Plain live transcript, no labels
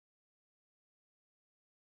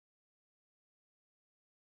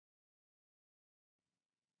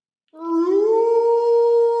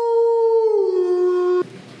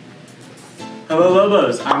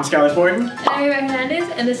LOBOS, I'm Skylar Fortin. And I'm Eva Hernandez,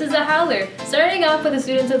 and this is the Howler. Starting off with the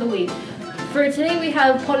students of the week. For today we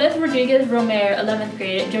have Paulette Rodriguez Romer, 11th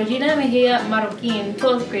grade, Georgina Mejia Marroquin,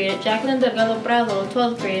 12th grade, Jacqueline Delgado Prado,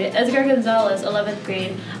 12th grade, Edgar Gonzalez, 11th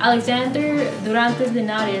grade, Alexander Durantes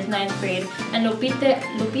Linares, 9th grade, and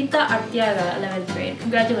Lupita Arteaga, 11th grade.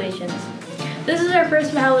 Congratulations. This is our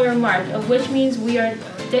first Howler remark, of which means we are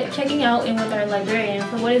checking out in with our librarian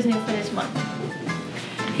for what is new for this month.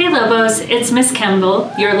 Hey Lobos, it's Miss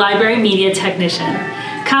Kemble, your library media technician.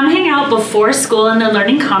 Come hang out before school in the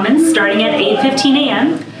Learning Commons starting at 8:15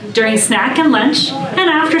 a.m., during snack and lunch, and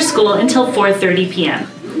after school until 4:30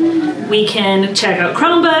 p.m. We can check out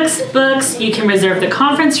Chromebooks, books, you can reserve the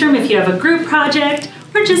conference room if you have a group project,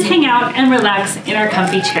 or just hang out and relax in our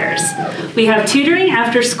comfy chairs. We have tutoring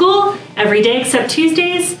after school every day except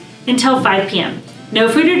Tuesdays until 5 p.m. No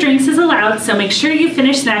food or drinks is allowed, so make sure you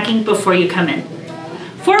finish snacking before you come in.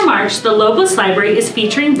 For March, the LOBOS Library is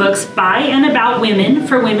featuring books by and about women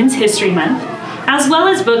for Women's History Month, as well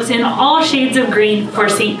as books in all shades of green for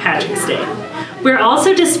St. Patrick's Day. We're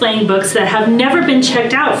also displaying books that have never been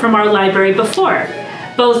checked out from our library before,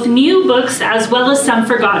 both new books as well as some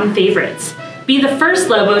forgotten favorites. Be the first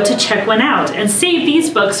Lobo to check one out and save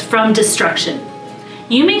these books from destruction.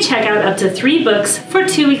 You may check out up to 3 books for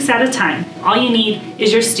 2 weeks at a time. All you need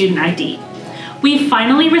is your student ID. We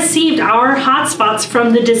finally received our hotspots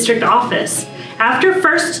from the district office. After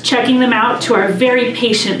first checking them out to our very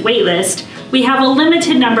patient wait list, we have a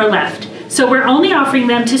limited number left, so we're only offering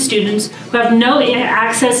them to students who have no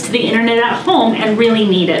access to the internet at home and really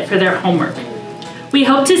need it for their homework. We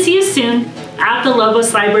hope to see you soon at the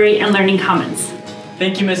LOBOS Library and Learning Commons.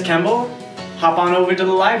 Thank you, Miss Kemble. Hop on over to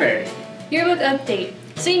the library. Yearbook update.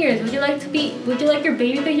 Seniors, would you like your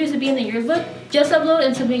baby pictures to be in the yearbook? Just upload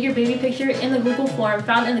and submit your baby picture in the Google form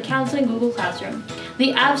found in the Counseling Google Classroom.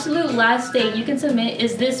 The absolute last date you can submit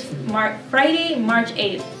is this Friday, March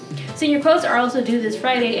 8th. Senior quotes are also due this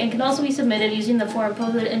Friday and can also be submitted using the form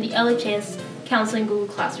posted in the LHS Counseling Google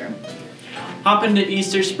Classroom. Hop into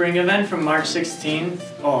Easter Spring event from March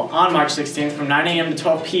 16th, on March 16th from 9 a.m. to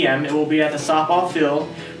 12 p.m. It will be at the softball field.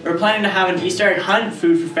 We're planning to have an Easter egg hunt,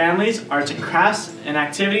 food for families, arts and crafts, and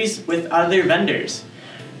activities with other vendors.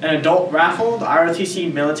 An adult raffle, the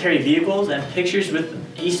ROTC military vehicles, and pictures with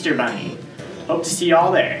Easter Bunny. Hope to see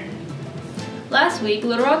y'all there. Last week,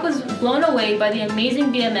 Little Rock was blown away by the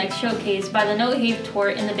amazing BMX showcase by the No Hate Tour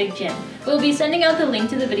in the Big Gym. We'll be sending out the link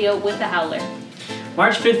to the video with the Howler.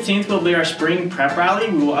 March 15th will be our spring prep rally.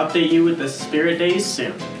 We will update you with the Spirit Days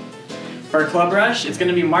soon. For Club Rush, it's going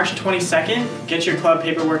to be March 22nd. Get your club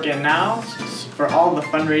paperwork in now for all the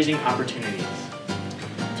fundraising opportunities.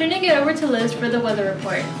 Turning it over to Liz for the weather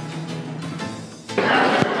report.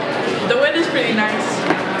 The weather's pretty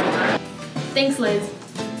nice. Thanks, Liz.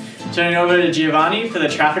 Turning over to Giovanni for the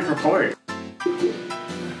traffic report.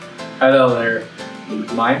 Hello there.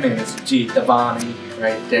 My name is Giovanni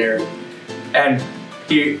right there. And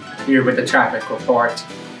here with the traffic report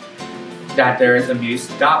that there is a new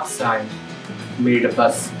stop sign where the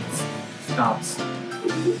bus stops.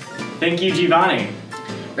 Thank you, Giovanni.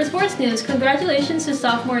 For sports news, congratulations to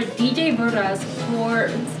sophomore DJ Burras for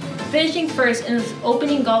finishing first in his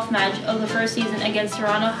opening golf match of the first season against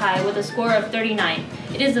Toronto High with a score of 39.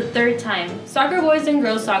 It is the 3rd time. Soccer boys and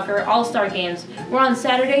girls soccer all-star games were on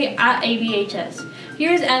Saturday at ABHS.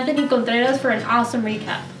 Here's Anthony Contreras for an awesome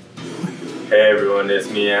recap. Hey everyone, it's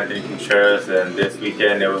me, Anthony Contreras, and this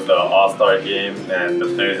weekend it was the All-Star game, and the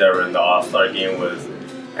players that were in the All-Star game was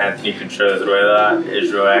Anthony Contreras Rueda,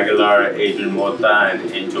 Israel Aguilar, Adrian Mota,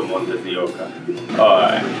 and Angel Montes de Oca.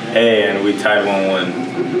 Hey, and we tied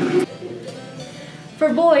 1-1.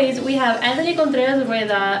 For boys, we have Anthony Contreras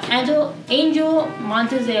Rueda, Angel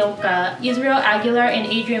Montes de Oca, Israel Aguilar and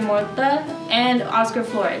Adrian Mota, and Oscar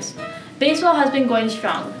Flores. Baseball has been going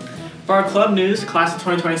strong. For our club news, class of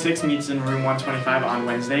 2026 meets in room 125 on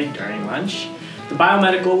Wednesday during lunch. The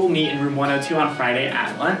biomedical will meet in room 102 on Friday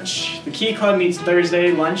at lunch. The Key Club meets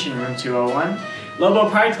Thursday lunch in room 201. Lobo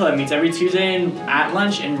Pride Club meets every Tuesday at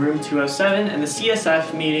lunch in room 207, and the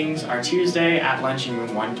CSF meetings are Tuesday at lunch in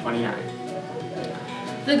room 129.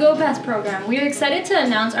 The Go Pass program. We are excited to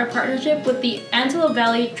announce our partnership with the Antelope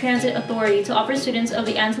Valley Transit Authority to offer students of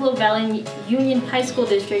the Antelope Valley Union High School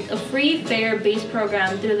District a free fare-based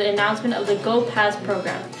program through the announcement of the Go Pass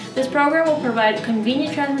program. This program will provide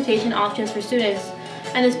convenient transportation options for students,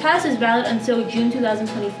 and this pass is valid until June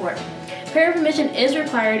 2024. Parent permission is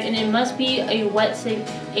required, and it must be a wet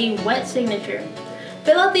signature.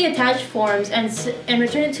 Fill out the attached forms and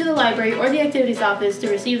return it to the library or the activities office to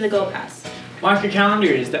receive the Go Pass. Mark your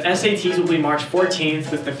calendars. The SATs will be March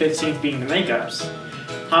 14th, with the 15th being the makeups.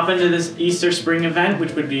 Hop into this Easter spring event,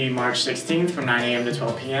 which would be March 16th from 9 a.m. to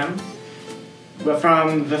 12 p.m. But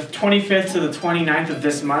from the 25th to the 29th of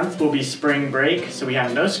this month will be spring break, so we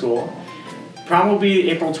have no school. Prom will be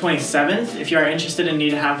April 27th. If you are interested and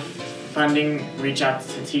need to have funding, reach out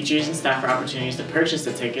to teachers and staff for opportunities to purchase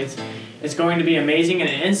the tickets. It's going to be amazing and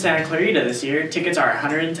in Santa Clarita this year. Tickets are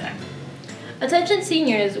 $110. Attention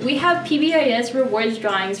seniors, we have PBIS rewards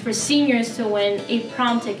drawings for seniors to win a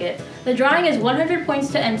prom ticket. The drawing is 100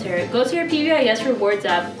 points to enter. Go to your PBIS rewards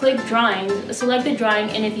app, click drawings, select the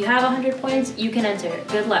drawing, and if you have 100 points, you can enter.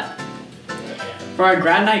 Good luck. For our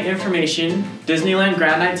grad night information, Disneyland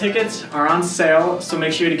grad night tickets are on sale, so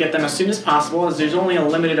make sure to get them as soon as possible as there's only a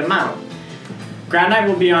limited amount. Grad night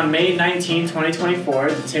will be on May 19,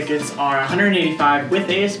 2024. The tickets are $185 with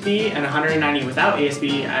ASB and $190 without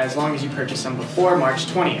ASB as long as you purchase them before March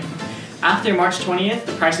 20th. After March 20th,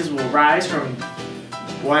 the prices will rise from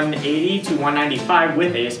 $180 to $195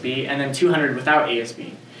 with ASB and then $200 without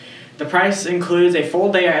ASB. The price includes a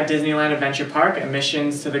full day at Disneyland Adventure Park,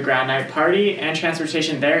 admissions to the grad night party, and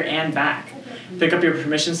transportation there and back. Pick up your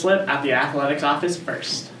permission slip at the athletics office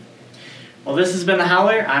first. Well, this has been the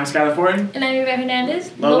Howler. I'm Skylar Fortin. And I'm Eva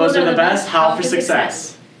Hernandez. Lobos are the best. Howl for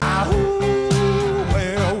success.